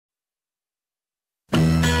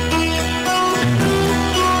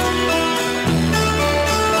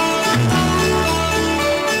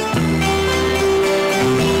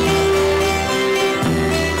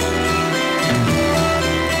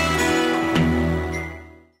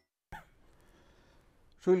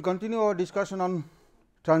So, we will continue our discussion on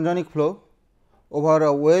transonic flow over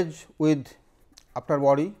a wedge with after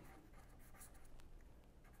body.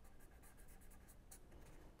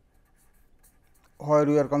 Where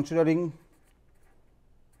we are considering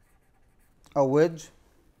a wedge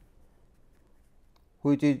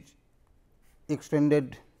which is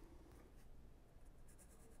extended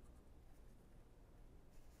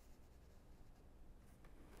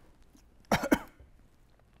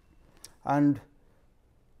and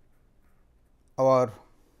our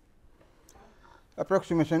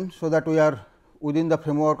approximation. So, that we are within the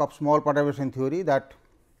framework of small perturbation theory, that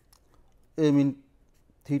a mean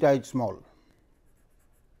theta is small.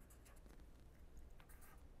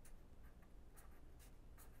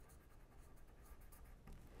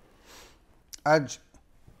 As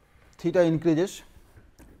theta increases,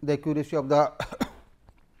 the accuracy of the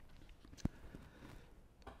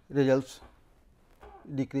results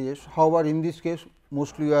decreases. However, in this case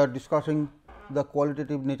mostly we are discussing the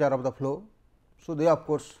qualitative nature of the flow. So, they of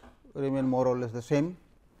course, remain more or less the same.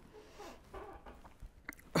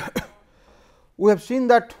 We have seen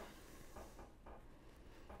that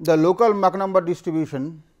the local Mach number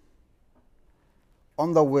distribution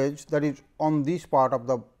on the wedge, that is on this part of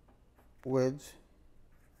the wedge,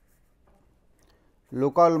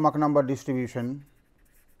 local Mach number distribution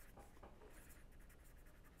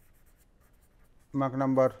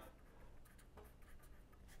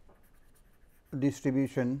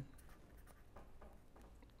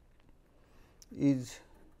is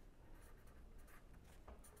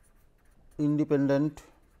independent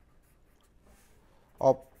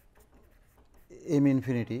of m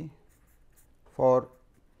infinity for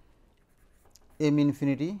m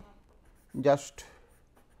infinity just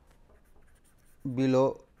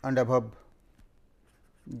below and above,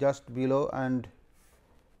 just below and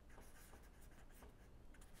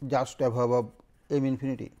just above of m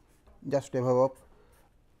infinity, just above of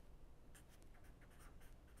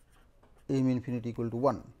m infinity equal to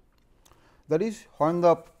 1. That is, when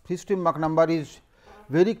the free stream Mach number is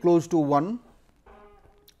very close to 1,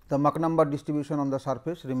 the Mach number distribution on the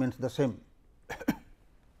surface remains the same,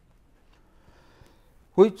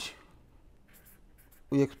 which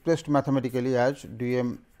we expressed mathematically as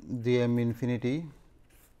dm infinity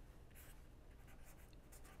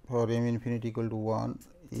for m infinity equal to 1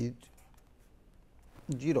 is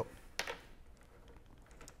 0.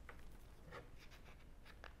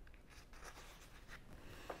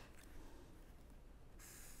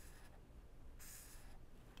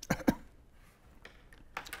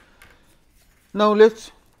 Now, let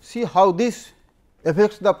us see how this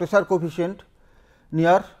affects the pressure coefficient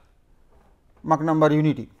near Mach number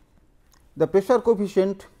unity. The pressure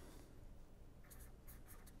coefficient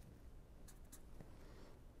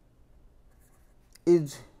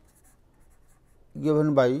is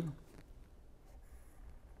given by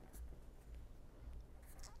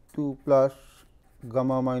 2 plus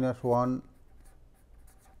gamma minus 1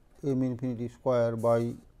 m infinity square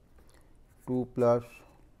by 2 plus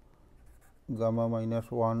gamma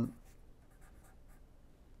minus 1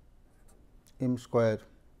 m square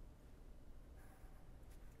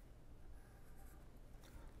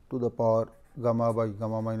to the power gamma by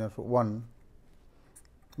gamma minus 1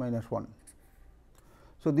 minus 1.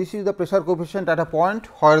 So, this is the pressure coefficient at a point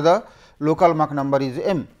where the local Mach number is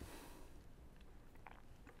m.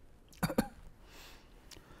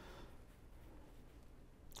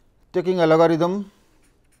 Taking a logarithm,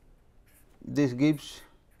 this gives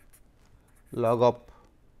log of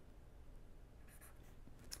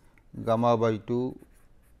gamma by 2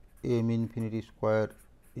 m infinity square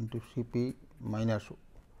into C p minus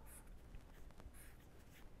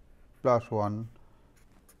plus 1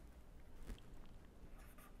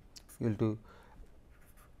 equal to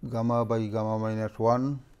gamma by gamma minus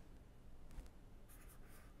 1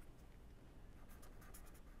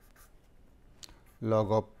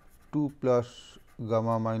 log of 2 plus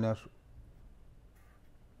gamma minus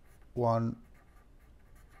 1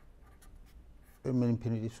 m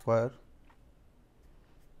infinity square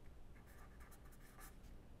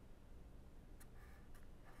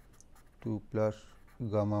two plus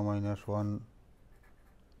gamma minus 1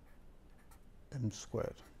 m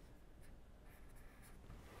square.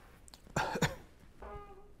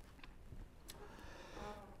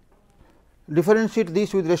 Differentiate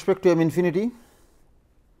this with respect to m infinity.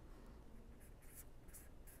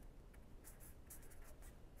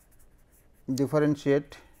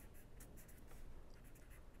 Differentiate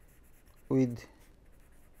with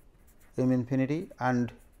m infinity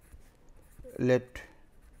and let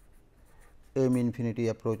m infinity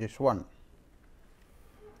approaches 1.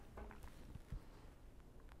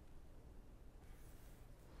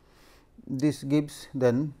 this gives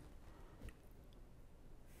then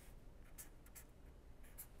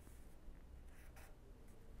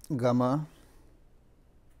gamma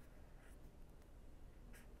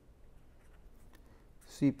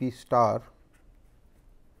C p star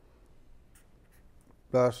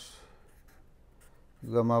plus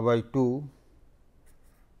gamma by 2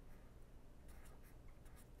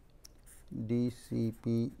 d C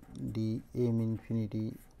p d m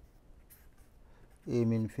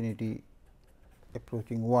infinity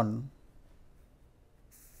approaching 1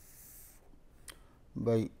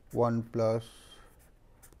 by 1 plus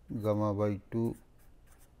gamma by 2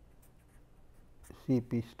 C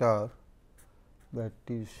p star, that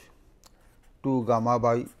is 2 gamma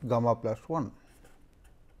by gamma plus 1.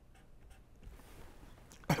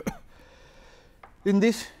 In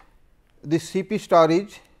this C p star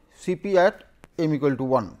is C p at m equal to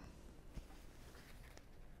 1.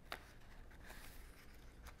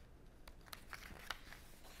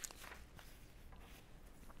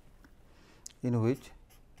 In which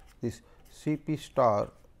this C p star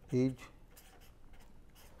is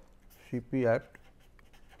C p at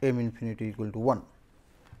m infinity equal to 1.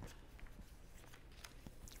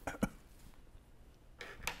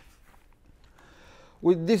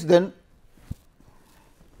 With this then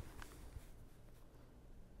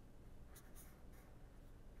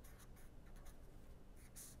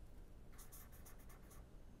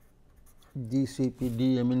d C p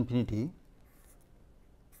d m infinity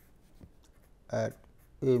at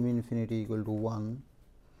m infinity equal to 1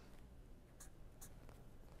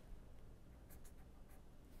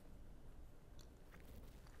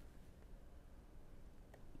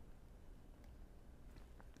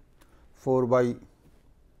 4 by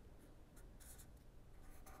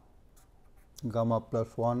gamma plus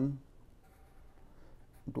 1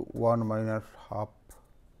 to 1 minus half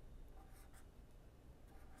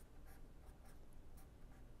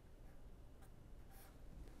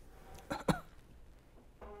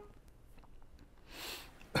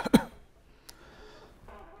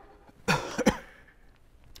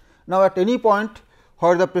Now, at any point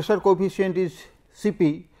where the pressure coefficient is C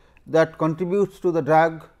p, that contributes to the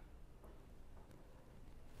drag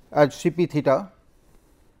at C p theta.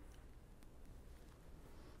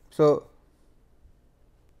 So,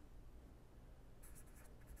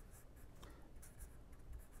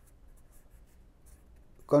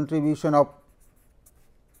 contribution of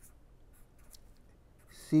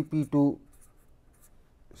C p to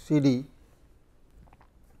C d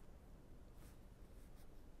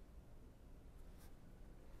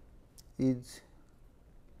is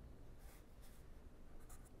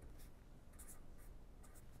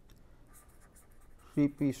C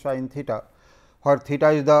p sin theta, where theta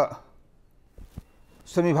is the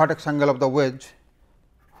semi vertex angle of the wedge,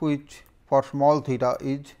 which for small theta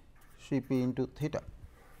is C p into theta.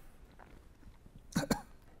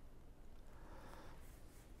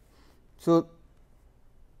 So,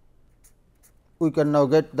 we can now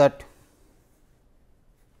get that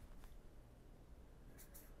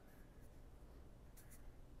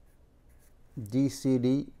d C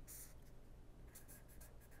d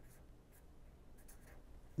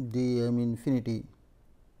d m infinity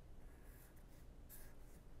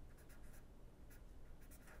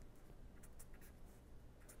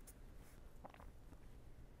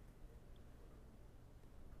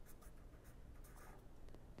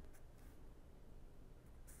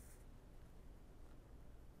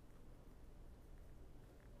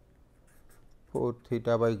for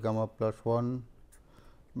theta by gamma plus 1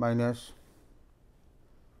 minus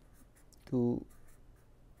 2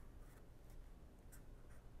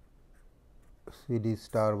 C d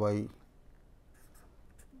star by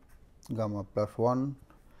gamma plus 1,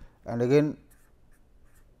 and again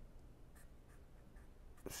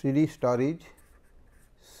C d star is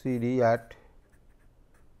C d at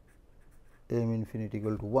m infinity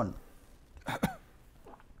equal to 1.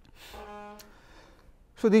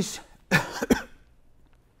 So, this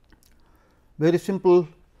very simple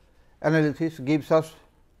analysis gives us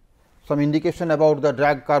some indication about the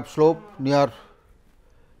drag curve slope near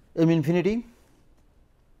m infinity.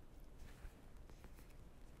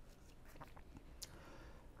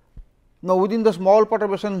 Now, within the small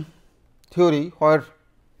perturbation theory, where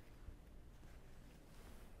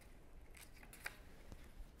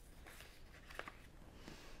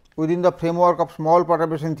within the framework of small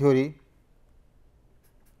perturbation theory,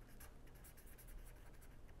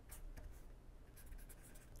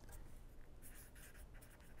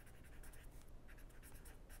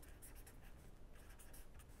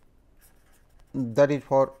 that is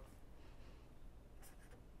for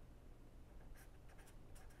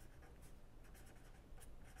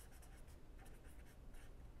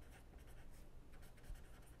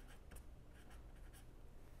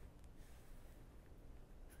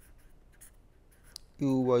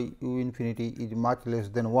u by u infinity is much less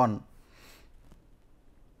than 1,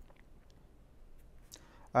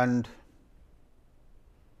 and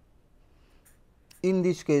in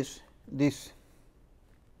this case this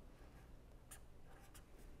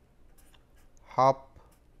half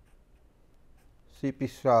C p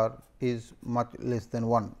star is much less than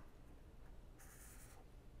 1.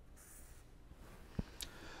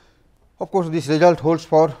 Of course, this result holds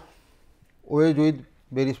for OH with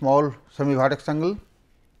very small semi vertex angle.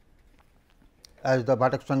 As the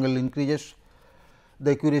vertex angle increases,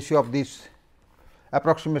 the accuracy of this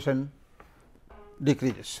approximation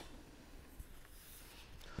decreases.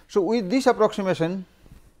 So, with this approximation,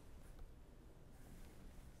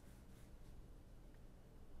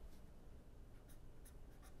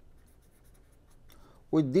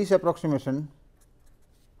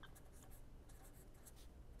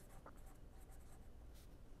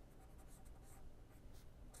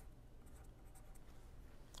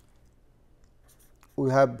 we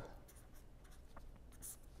have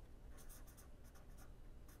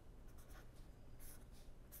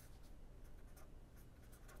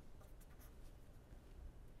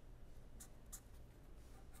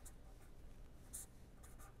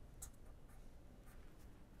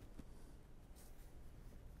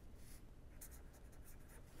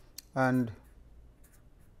and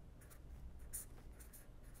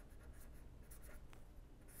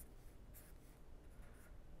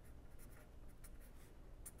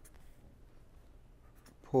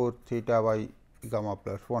for theta by gamma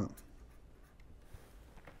plus 1.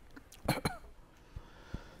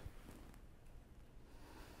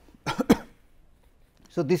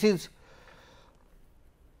 So, this is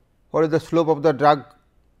what is the slope of the drag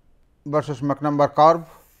versus Mach number curve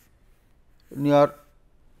near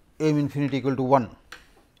m infinity equal to 1.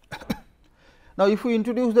 Now, if we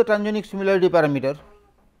introduce the transonic similarity parameter,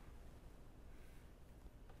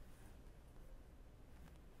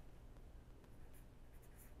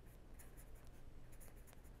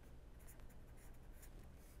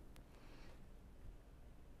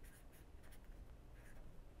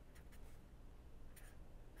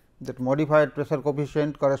 that modified pressure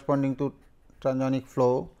coefficient corresponding to transonic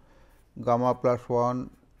flow gamma plus 1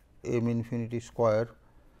 m infinity square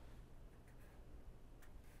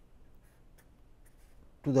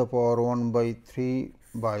to the power 1 by 3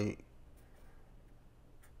 by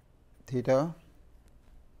theta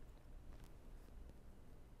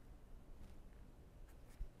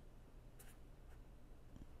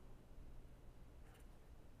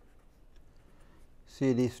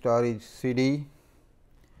C d star is C d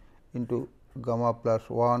into gamma plus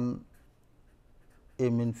 1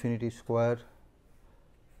 m infinity square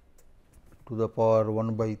to the power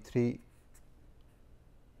 1 by 3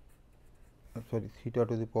 theta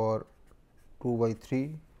to the power 2 by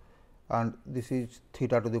 3, and this is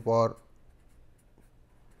theta to the power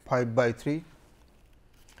 5 by 3,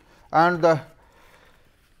 and the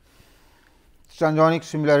transonic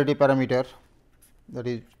similarity parameter, that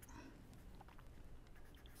is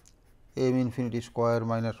m infinity square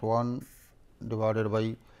minus 1 divided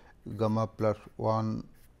by gamma plus 1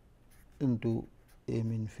 into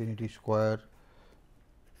m infinity square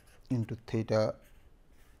into theta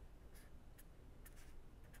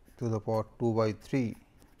to the power 2 by 3.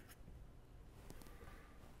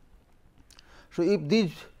 So, if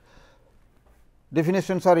these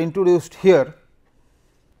definitions are introduced here,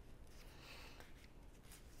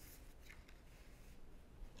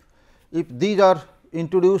 if these are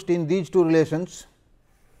introduced in these two relations,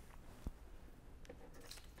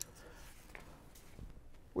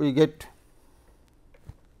 we get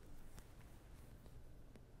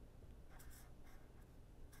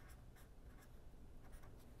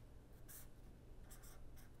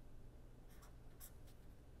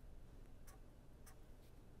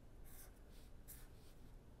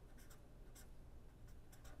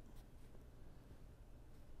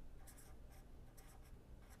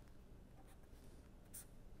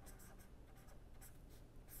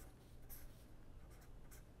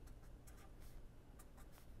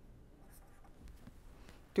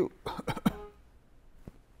two.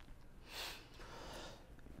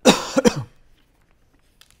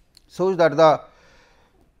 Shows that the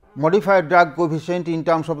modified drag coefficient in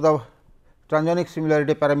terms of the transonic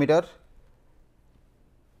similarity parameter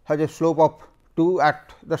has a slope of 2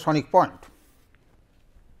 at the sonic point,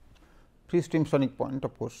 free stream sonic point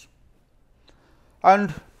of course,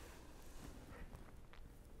 and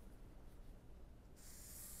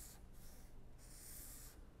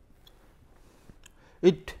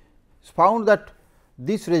it is found that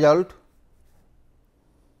this result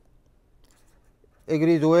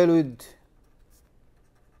agrees well with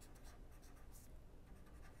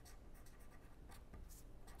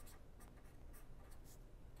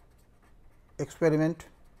experiment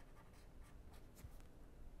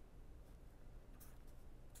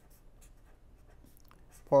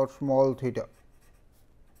for small theta,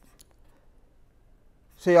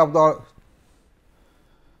 say of the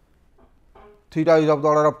theta is of the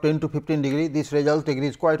order of 10 to 15 degree, this result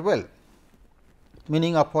agrees quite well,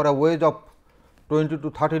 meaning for a wedge of 20 to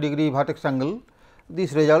 30 degree vertex angle,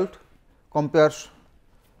 this result compares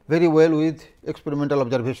very well with experimental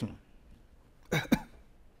observation.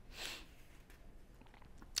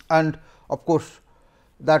 And of course,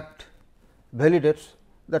 that validates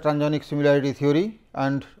the transonic similarity theory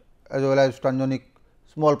and as well as transonic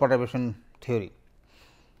small perturbation theory.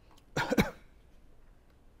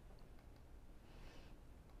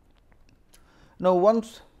 Now,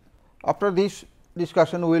 once after this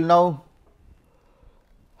discussion, we will now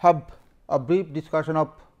have a brief discussion of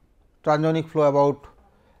transonic flow about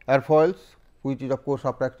airfoils, which is of course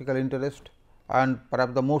of practical interest and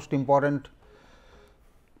perhaps the most important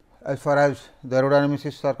as far as the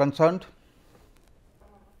aerodynamicists are concerned.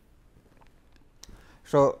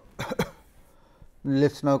 So,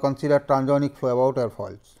 let us now consider transonic flow about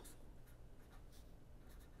airfoils.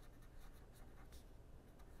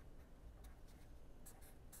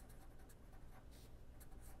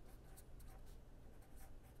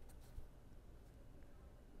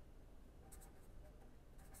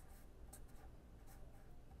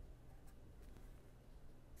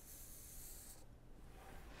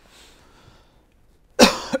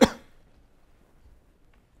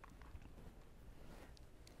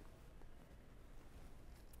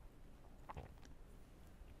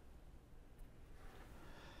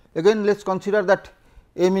 Again, let us consider that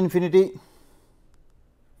m infinity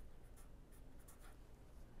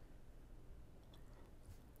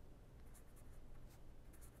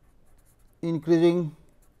increasing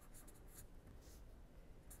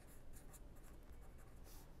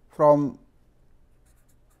from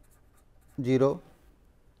 0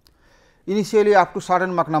 initially up to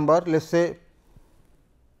certain Mach number, let us say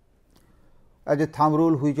as a thumb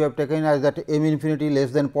rule which we have taken as that m infinity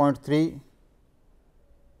less than 0.3,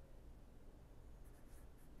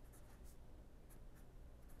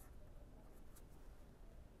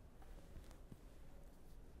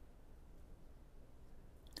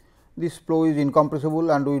 this flow is incompressible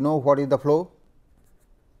and we know what is the flow.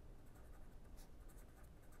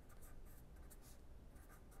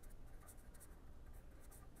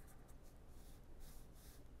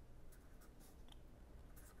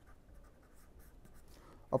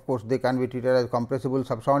 Of course, they can be treated as compressible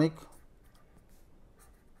subsonic.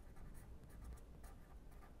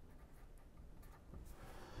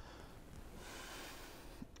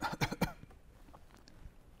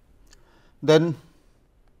 Then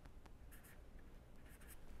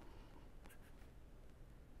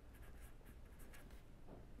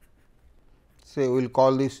say we will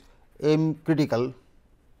call this m critical,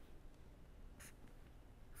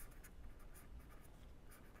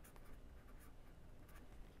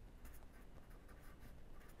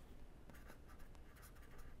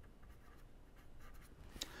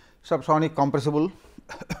 subsonic compressible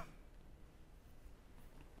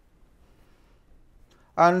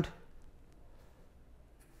and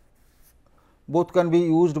both can be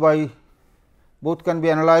used by both can be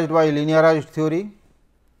analyzed by linearized theory.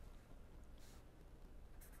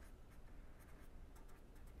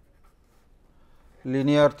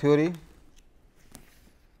 Linear theory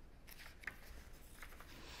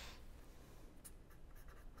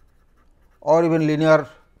or even linear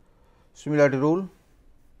similarity rule.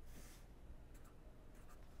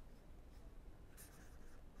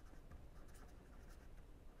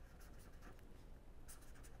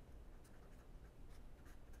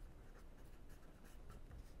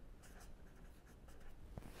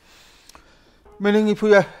 Meaning, if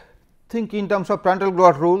we think in terms of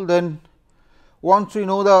Prandtl-Groth rule, then once we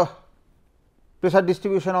know the pressure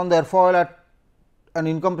distribution on the airfoil at an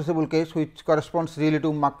incompressible case, which corresponds really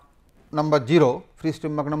to Mach number 0, free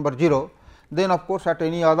stream Mach number 0, then of course, at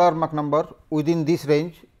any other Mach number within this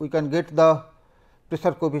range, we can get the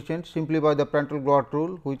pressure coefficient simply by the Prandtl-Groth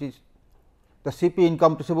rule, which is the C p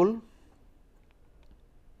incompressible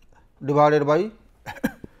divided by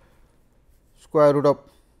square root of.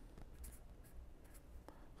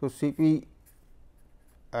 So, C p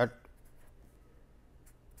at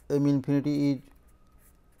m infinity is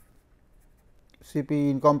C p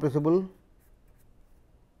incompressible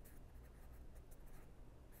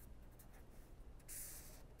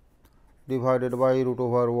divided by root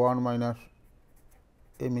over 1 minus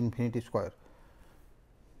m infinity square.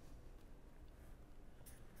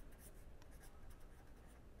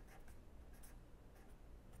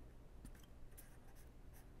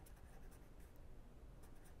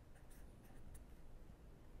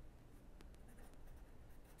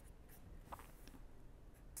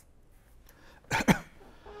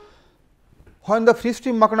 when the free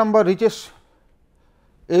stream Mach number reaches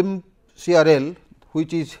MCRL,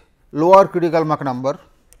 which is lower critical Mach number,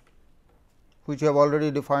 which we have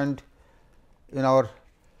already defined in our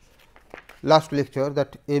last lecture,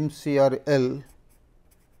 that MCRL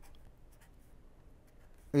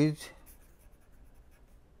is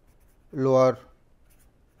lower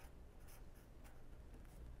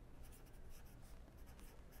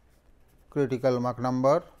critical Mach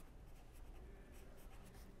number,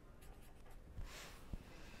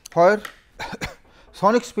 where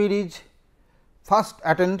sonic speed is first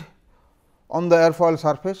attained on the airfoil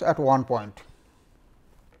surface at one point.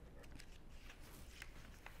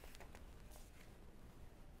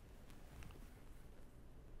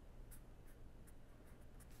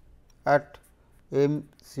 At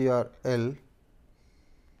MCRL,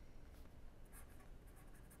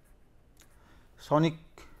 sonic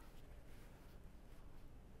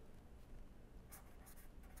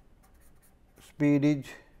speed is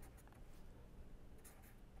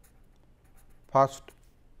first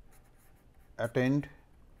attained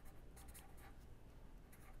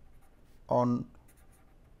on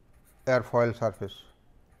airfoil surface.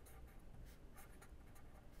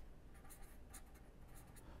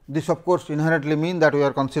 This of course inherently mean that we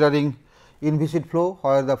are considering inviscid flow,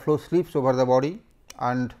 where the flow slips over the body,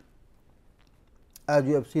 and as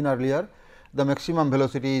we have seen earlier, the maximum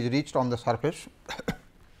velocity is reached on the surface.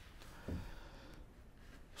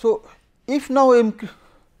 So, if now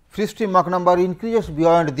free stream Mach number increases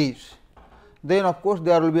beyond this, then of course,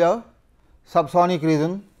 there will be a subsonic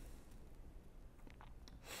region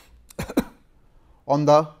on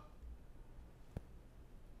the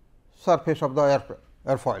surface of the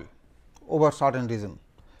airfoil over certain region,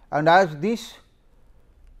 and as this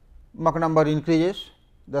Mach number increases,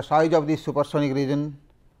 the size of this supersonic region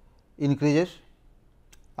increases,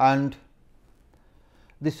 and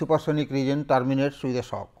this supersonic region terminates with a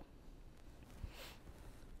shock.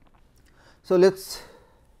 So, let us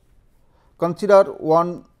consider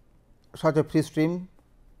one such a free stream.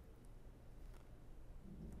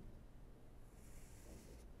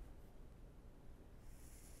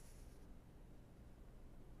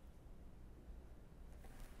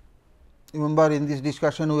 Remember, in this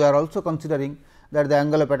discussion we are also considering that the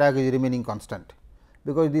angle of attack is remaining constant,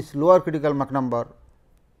 because this lower critical Mach number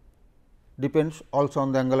depends also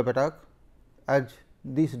on the angle of attack, as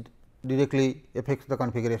this directly affects the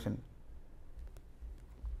configuration.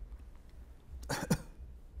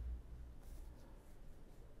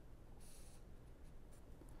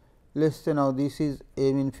 Let us say now this is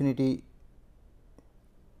m infinity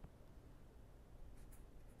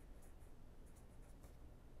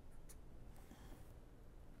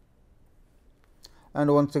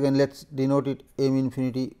and once again let us denote it m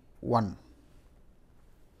infinity 1.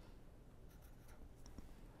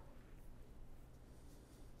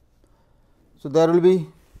 So, there will be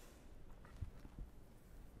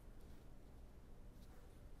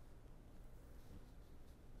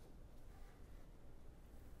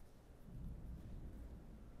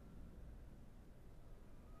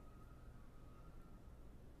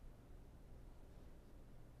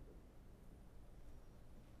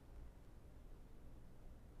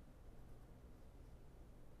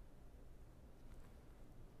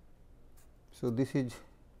so this is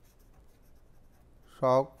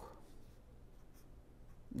shock,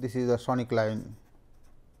 this is a sonic line.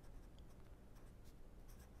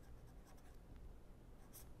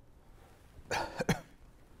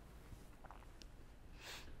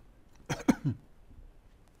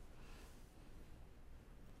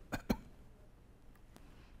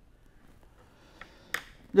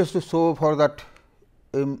 Just to show for that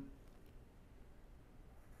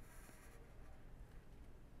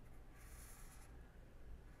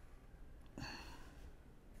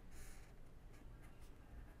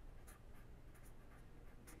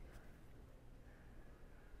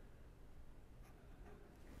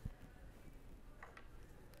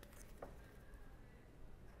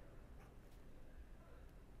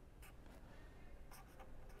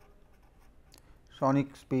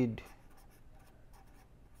sonic speed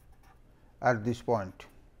at this point.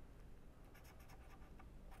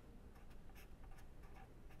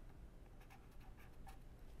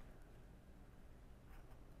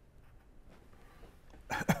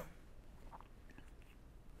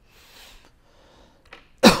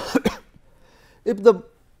 If the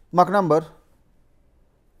Mach number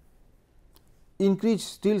increase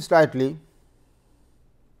still slightly,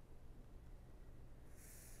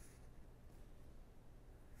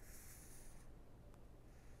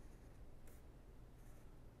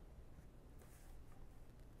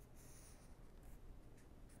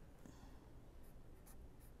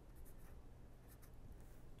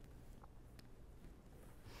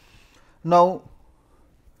 Now,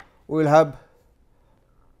 we will have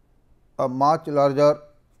a much larger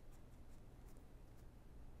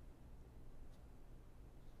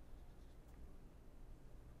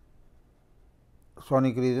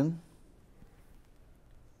sonic region,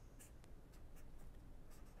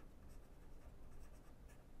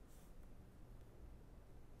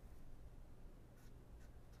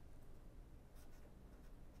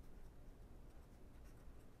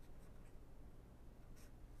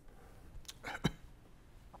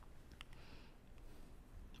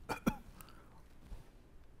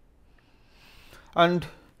 and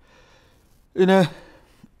in a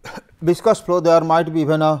viscous flow there might be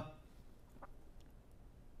even a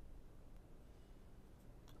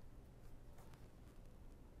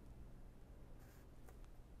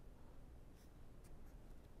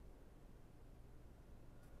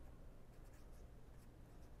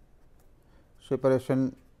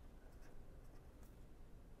separation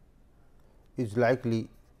is likely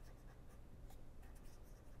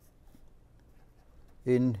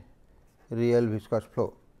in real viscous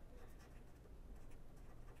flow.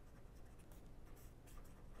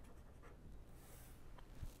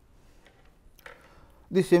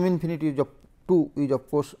 This m infinity is of 2 is of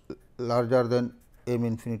course larger than m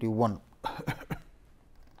infinity 1.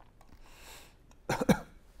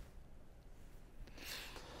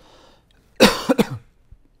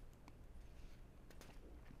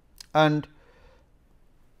 And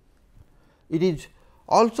it is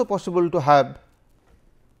also possible to have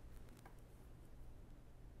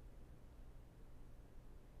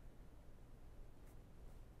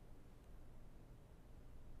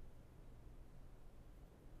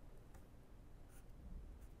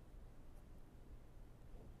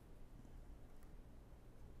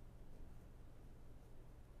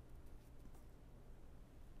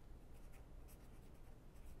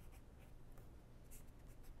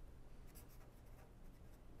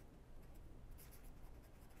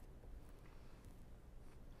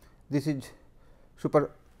this is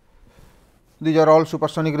these are all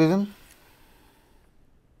supersonic region.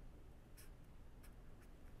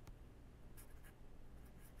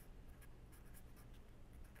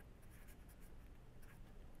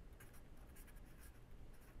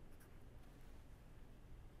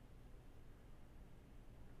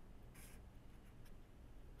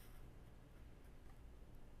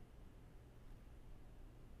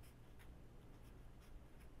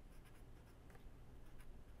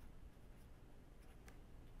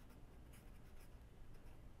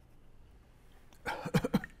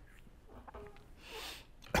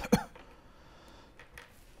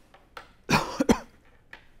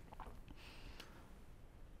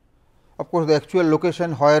 Of course, the actual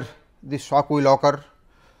location where this shock will occur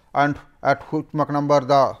and at which Mach number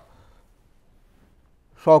the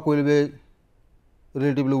shock will be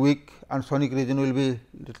relatively weak and sonic region will be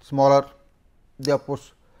little smaller. They of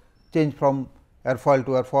course change from airfoil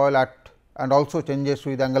to airfoil at and also changes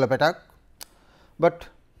with angle of attack, but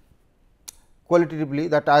qualitatively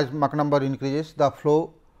that as Mach number increases the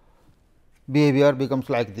flow behavior becomes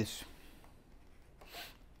like this.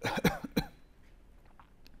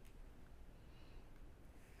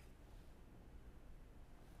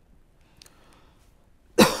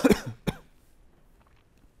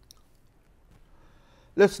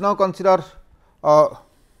 Let us now consider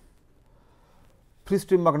free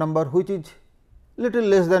stream Mach number which is little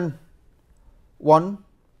less than 1,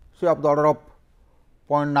 say of the order of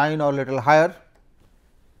 0.9 or little higher.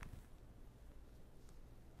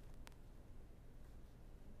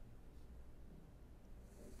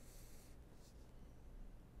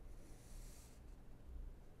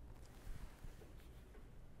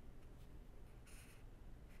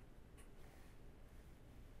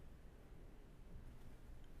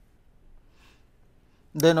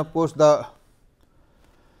 Then of course, the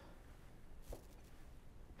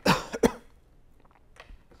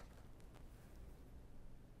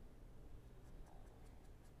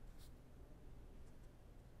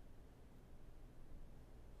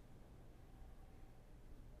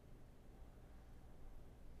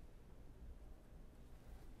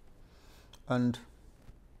and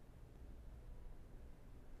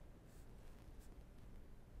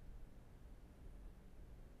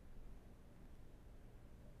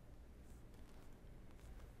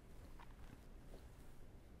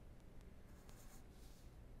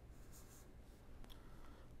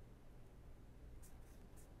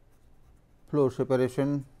flow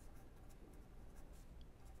separation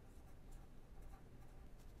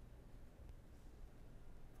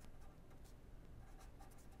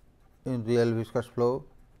in real viscous flow.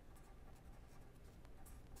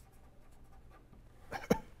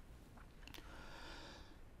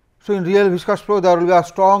 So, in real viscous flow there will be a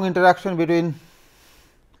strong interaction between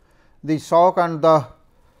the shock and the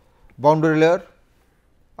boundary layer,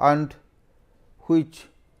 and which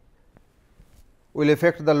will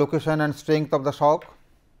affect the location and strength of the shock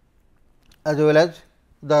as well as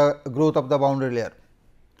the growth of the boundary layer.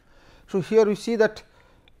 So, here we see that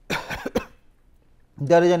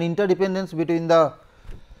there is an interdependence between the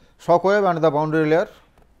shock wave and the boundary layer,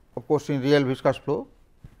 of course, in real viscous flow.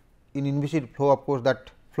 In inviscid flow, of course,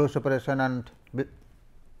 that flow separation and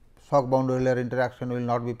shock boundary layer interaction will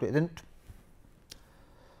not be present.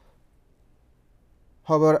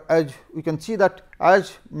 However, as we can see that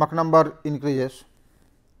as Mach number increases,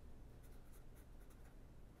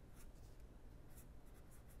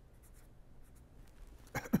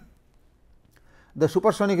 the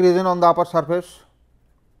supersonic region on the upper surface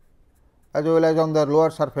as well as on the lower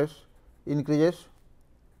surface increases.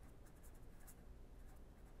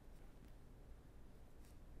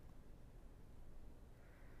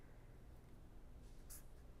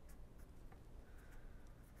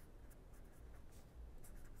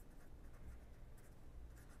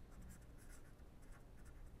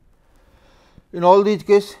 In all these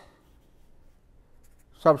cases,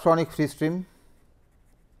 subsonic free stream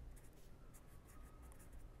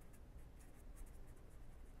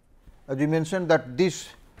as we mentioned that this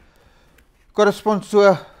corresponds to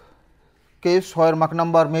a case where Mach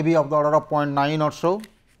number may be of the order of 0.9 or so,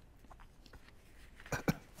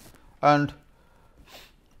 and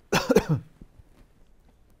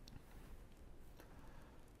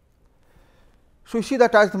so we see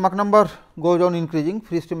that as the Mach number goes on increasing,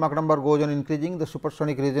 free stream Mach number goes on increasing, the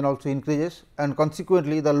supersonic region also increases, and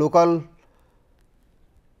consequently the local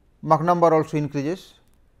Mach number also increases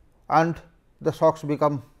and the shocks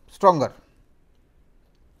become stronger.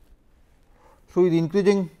 So, with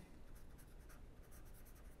increasing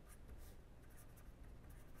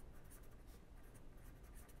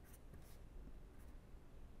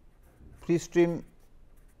free stream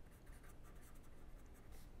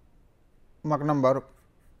Mach number,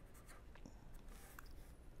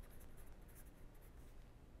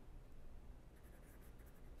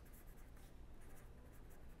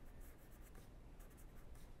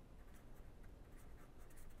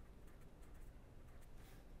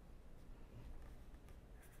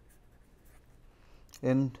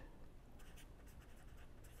 and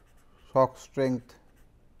shock strength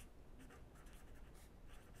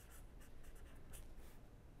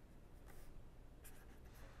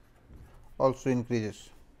also increases,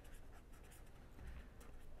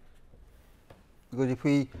 because if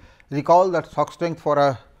we recall that shock strength for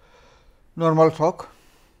a normal shock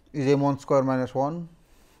is m1 square minus 1.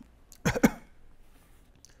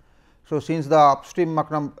 So, since the upstream Mach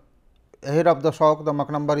number ahead of the shock, the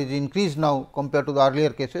Mach number is increased now compared to the earlier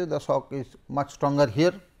cases, the shock is much stronger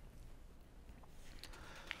here.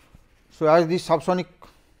 So, as this subsonic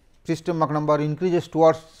system Mach number increases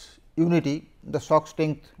towards unity, the shock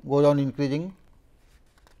strength goes on increasing.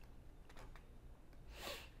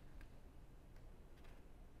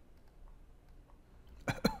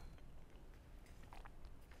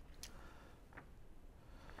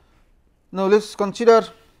 Now, let us consider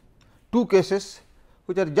two cases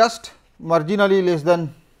which are just marginally less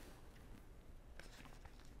than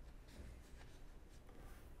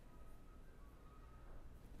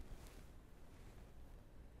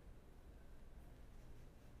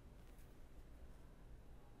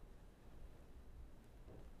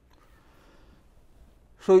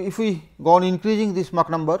So, if we go on increasing this Mach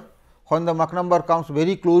number, when the Mach number comes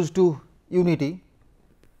very close to unity,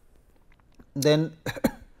 then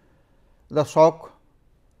the shock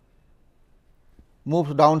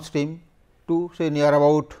moves downstream to say near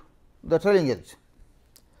about the trailing edge.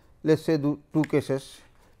 Let us say two cases.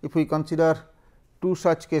 If we consider two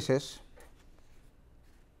such cases,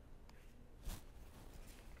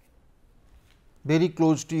 very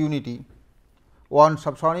close to unity, one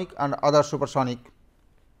subsonic and other supersonic,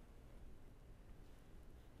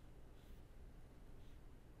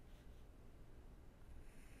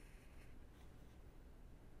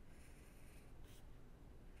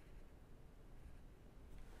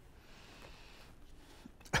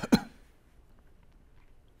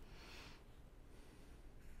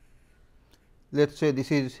 let us say this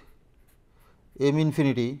is m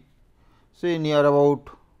infinity, say near about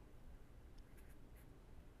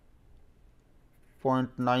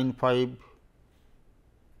 0.95,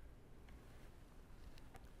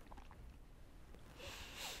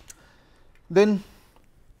 then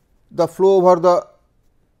the flow over the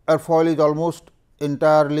airfoil is almost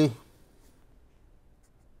entirely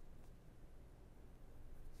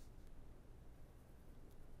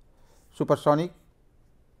supersonic,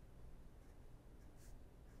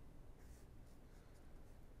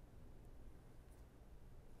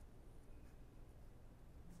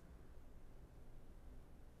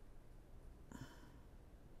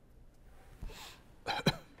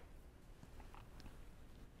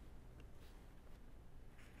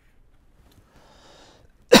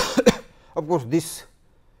 Of course, this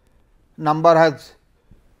number has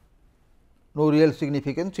no real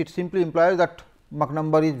significance, it simply implies that Mach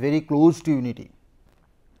number is very close to unity.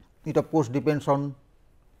 It of course, depends on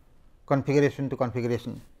configuration to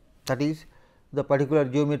configuration, that is the particular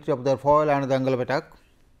geometry of the foil and the angle of attack.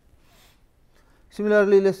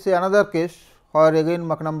 Similarly, let us say another case where again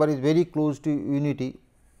Mach number is very close to unity.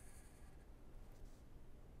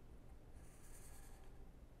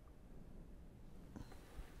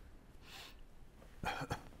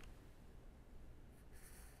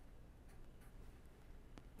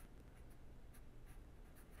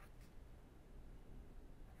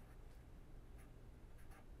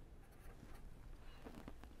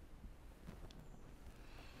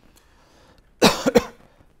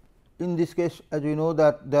 In this case, as we know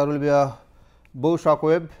that there will be a bow shock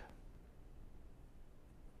wave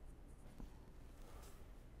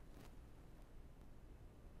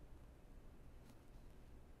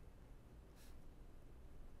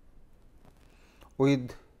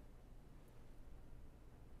with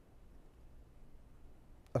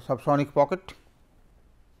a subsonic pocket.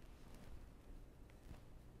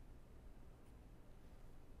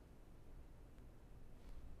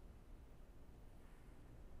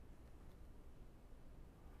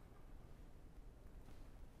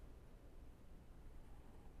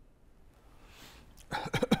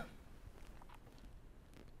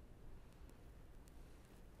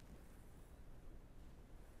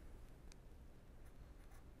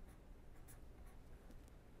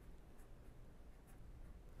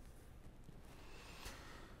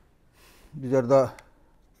 These are the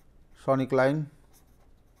sonic line.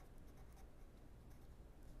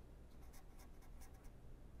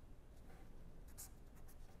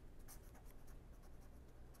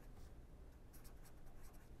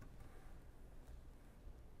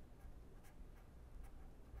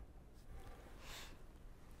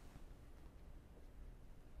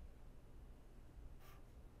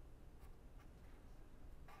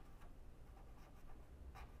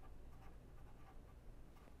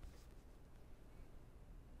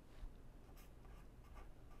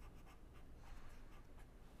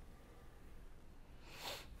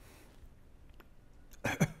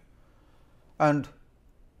 And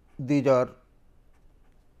these are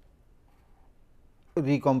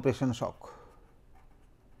recompression shock.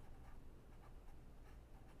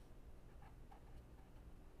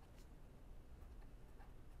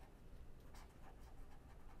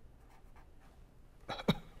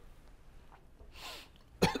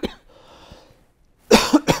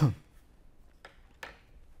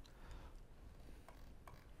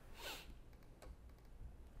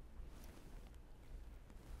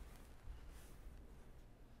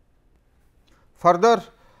 Further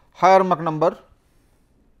higher Mach number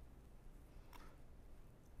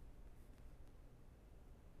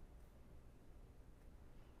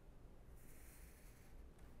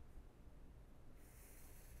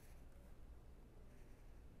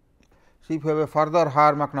see if you have a further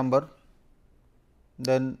higher Mach number,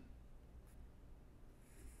 then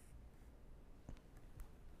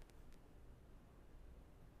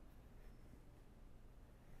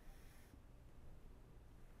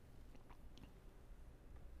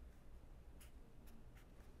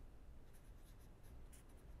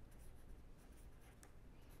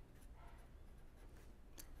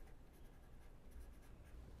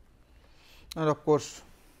and of course,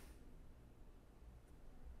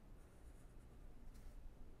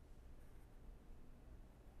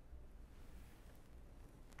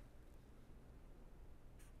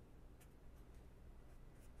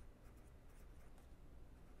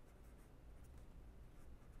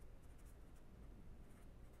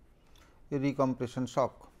 a recompression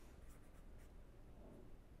shock.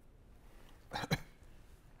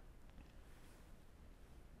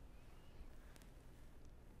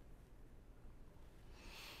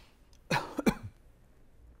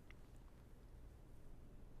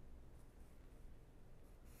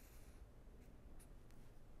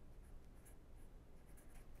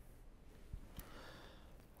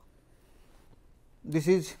 This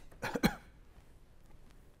is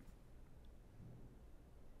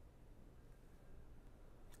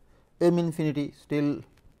m infinity still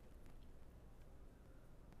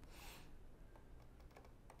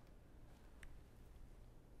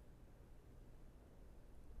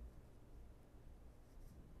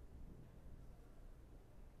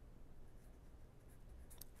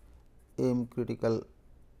m critical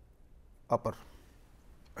upper.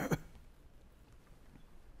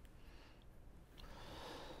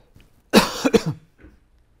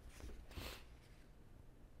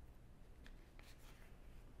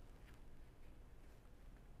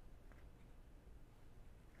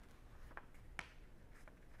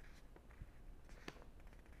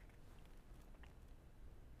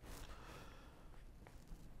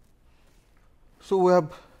 So, we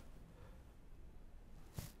have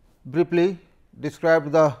briefly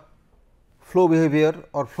described the flow behavior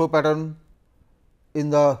or flow pattern in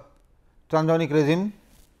the transonic regime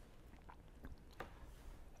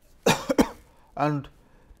and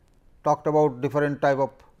talked about different type of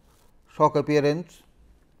shock appearance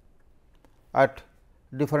at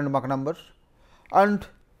different Mach numbers, and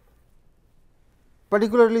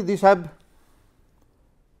particularly these have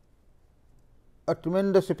a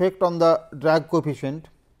tremendous effect on the drag coefficient.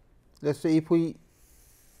 Let us say, if we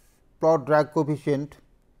plot drag coefficient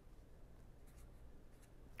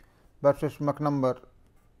versus Mach number,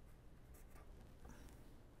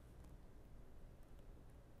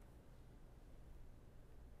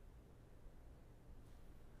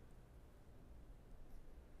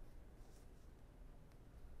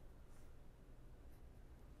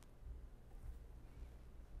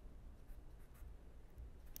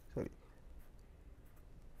 sorry.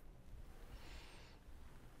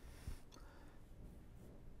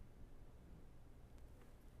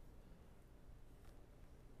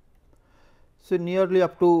 So, nearly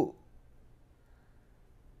up to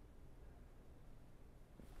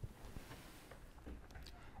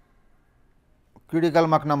critical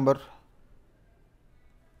Mach number,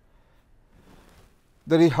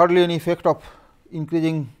 there is hardly any effect of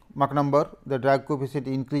increasing Mach number, the drag coefficient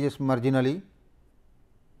increases marginally.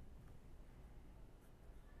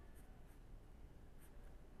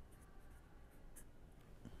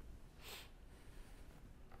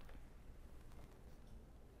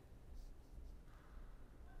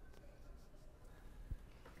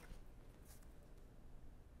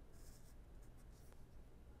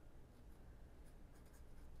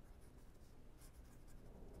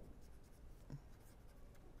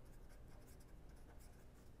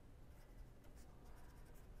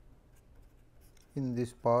 In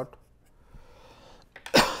this part.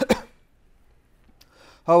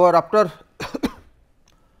 However, after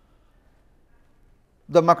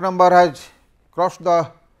the Mach number has crossed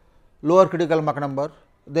the lower critical Mach number,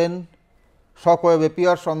 then shock wave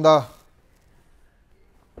appears on the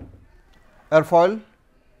airfoil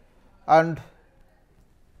and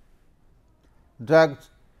drag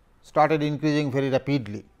started increasing very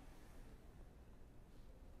rapidly.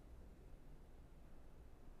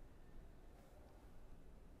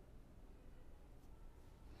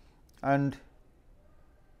 And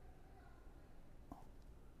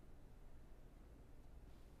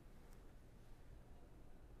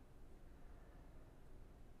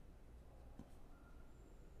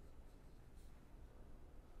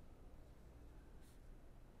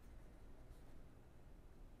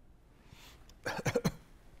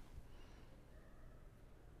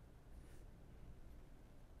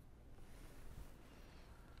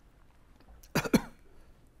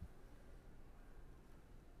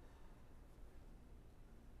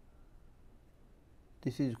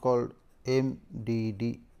this is called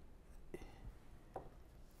MDD.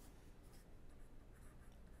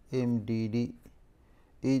 MDD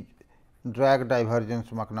is drag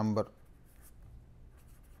divergence Mach number.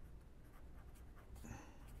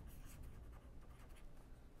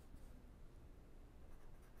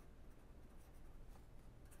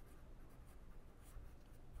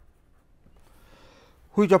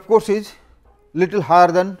 Which of course is little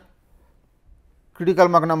higher than critical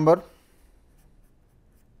Mach number,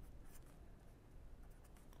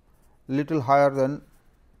 little higher than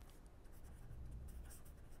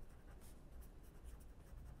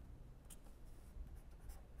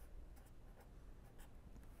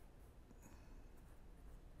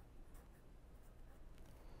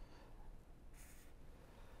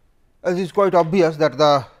as is quite obvious that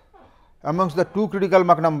the amongst the two critical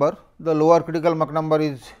Mach number, the lower critical Mach number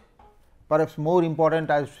is perhaps more important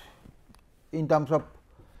as in terms of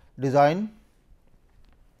design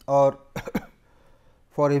or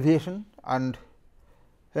for aviation, and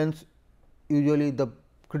hence usually the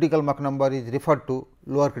critical Mach number is referred to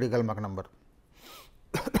lower critical Mach number.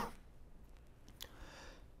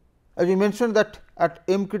 As we mentioned that at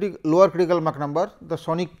lower critical Mach number, the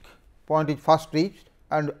sonic point is first reached,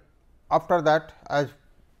 and after that as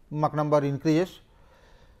Mach number increases,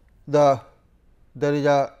 there is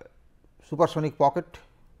a supersonic pocket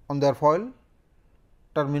on the airfoil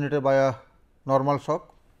terminated by a normal shock.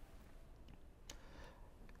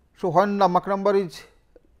 So, when the Mach number is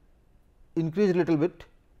increased little bit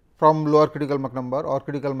from lower critical Mach number or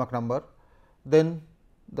critical Mach number, then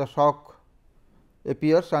the shock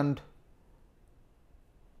appears, and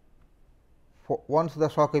once the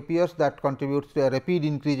shock appears, that contributes to a rapid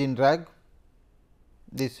increase in drag.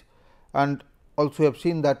 This, and also have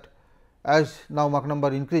seen that as now Mach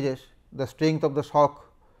number increases, the strength of the shock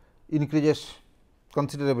increases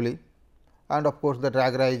considerably, and of course, the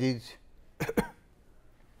drag rise is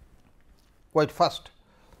quite fast,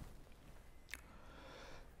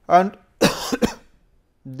 and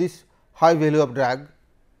this high value of drag.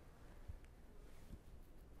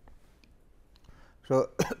 So,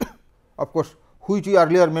 of course, which we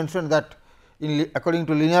earlier mentioned that according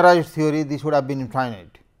to linearized theory this would have been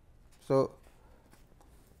infinite. So,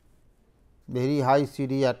 very high C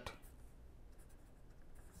D at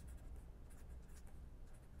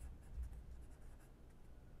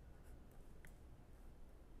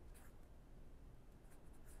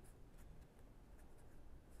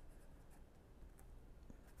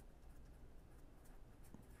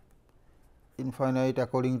infinite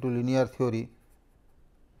according to linear theory.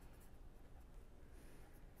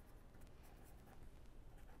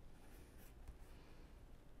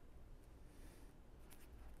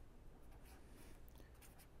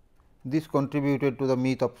 This contributed to the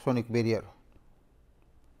myth of sonic barrier.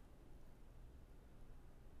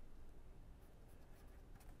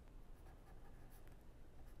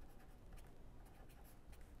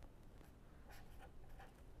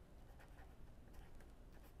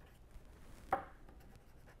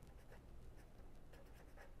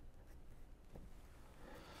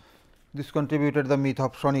 This contributed the myth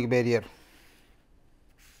of sonic barrier.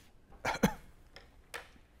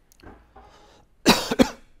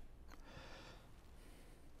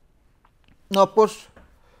 Now, of course,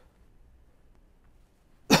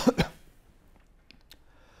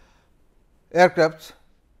 aircrafts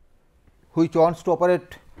which wants to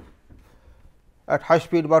operate at high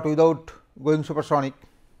speed, but without going supersonic,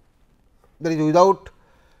 that is without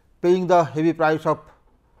paying the heavy price of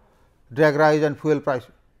drag rise and fuel price,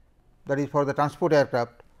 that is for the transport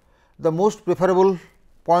aircraft, the most preferable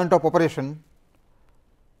point of operation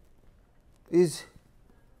is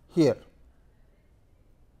here.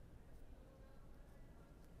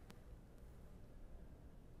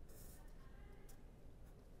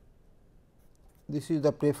 This is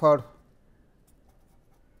the preferred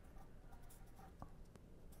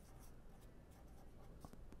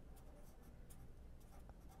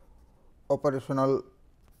operational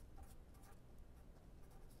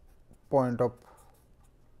point of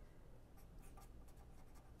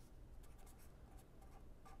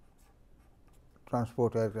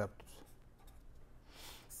transport aircraft.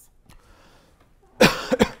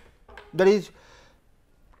 That is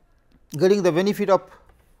getting the benefit of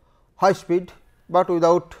high speed, but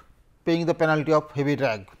without paying the penalty of heavy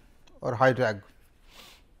drag or high drag.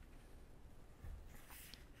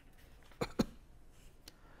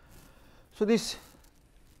 So, this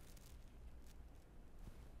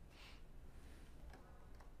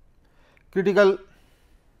critical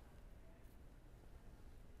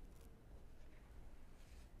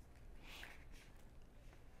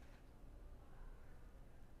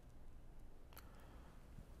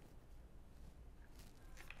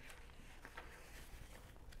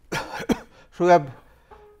so, we have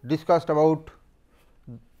discussed about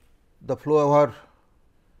the flow over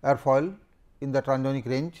airfoil in the transonic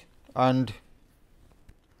range, and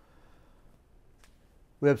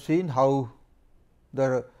we have seen how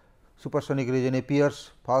the supersonic region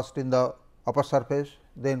appears first in the upper surface,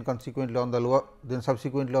 then consequently on the lower, then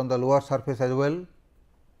subsequently on the lower surface as well,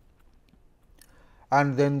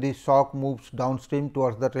 and then the shock moves downstream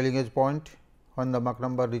towards the trailing edge point when the Mach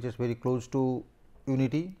number reaches very close to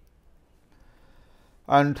unity,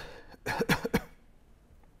 and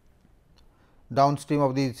downstream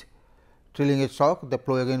of these trailing edge shock the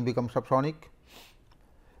flow again becomes subsonic.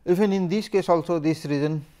 Even in this case also this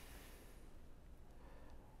region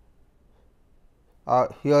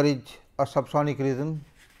here is a subsonic region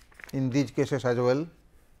in these cases as well.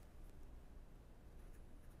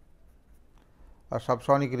 A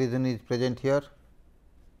subsonic region is present here,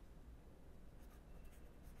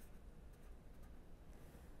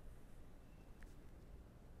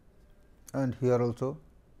 and here also.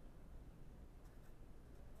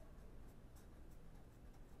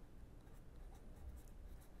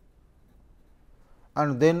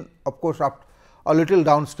 And then of course, a little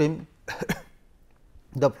downstream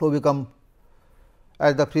the flow become,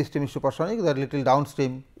 as the free stream is supersonic, the little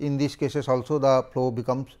downstream in these cases also the flow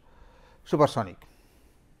becomes supersonic.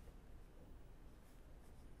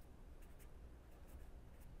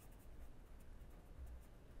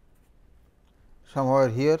 Somewhere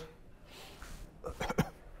here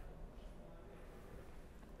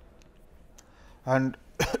and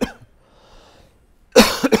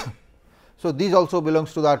so, these also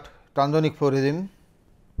belongs to that transonic flow regime.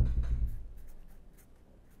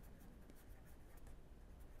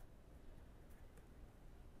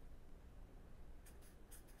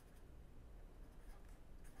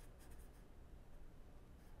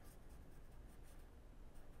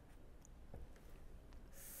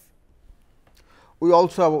 we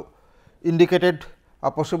also indicated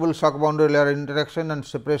a possible shock boundary layer interaction and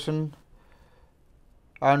separation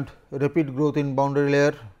and rapid growth in boundary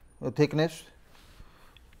layer thickness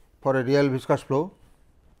for a real viscous flow,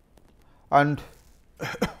 and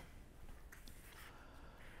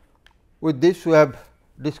with this we have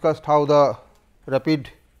discussed how the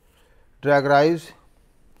rapid drag rise.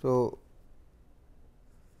 So,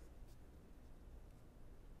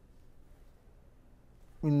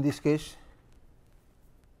 in this case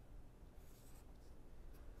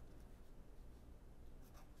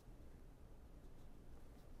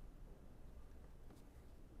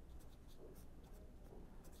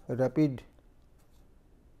rapid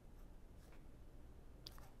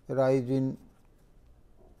rise in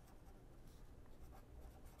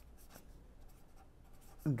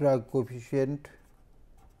drag coefficient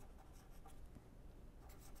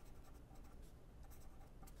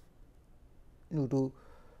due to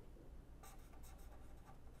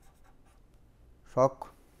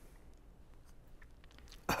shock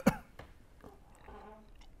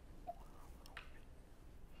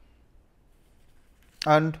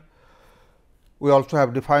and we also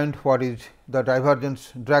have defined what is the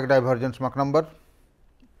divergence drag divergence Mach number,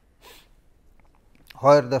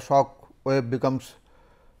 where the shock wave becomes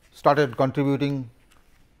started contributing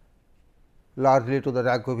largely to the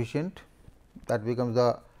drag coefficient, that becomes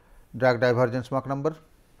the drag divergence Mach number.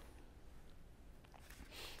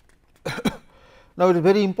 Now, it is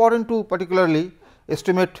very important to particularly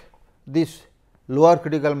estimate this lower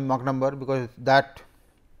critical Mach number, because that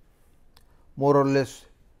more or less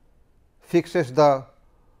fixes the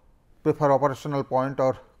preferred operational point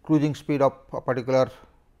or cruising speed of a particular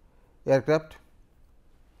aircraft.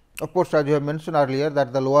 Of course, as you have mentioned earlier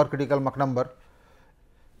that the lower critical Mach number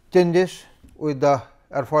changes with the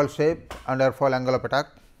airfoil shape and airfoil angle of attack.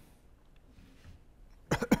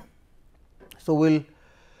 So, we will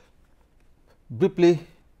briefly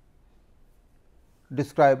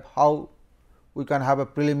describe how we can have a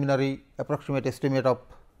preliminary approximate estimate of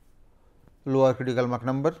lower critical Mach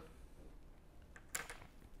number.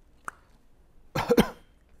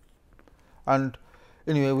 And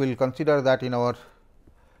anyway, we will consider that in our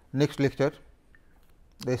next lecture,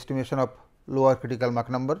 the estimation of lower critical Mach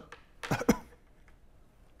number.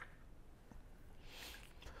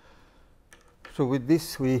 So, with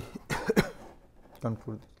this we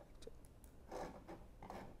conclude.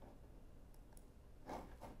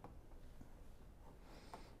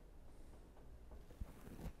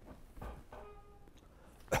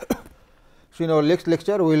 So, in our next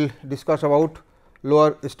lecture we will discuss about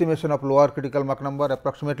lower estimation of lower critical Mach number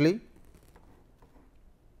approximately,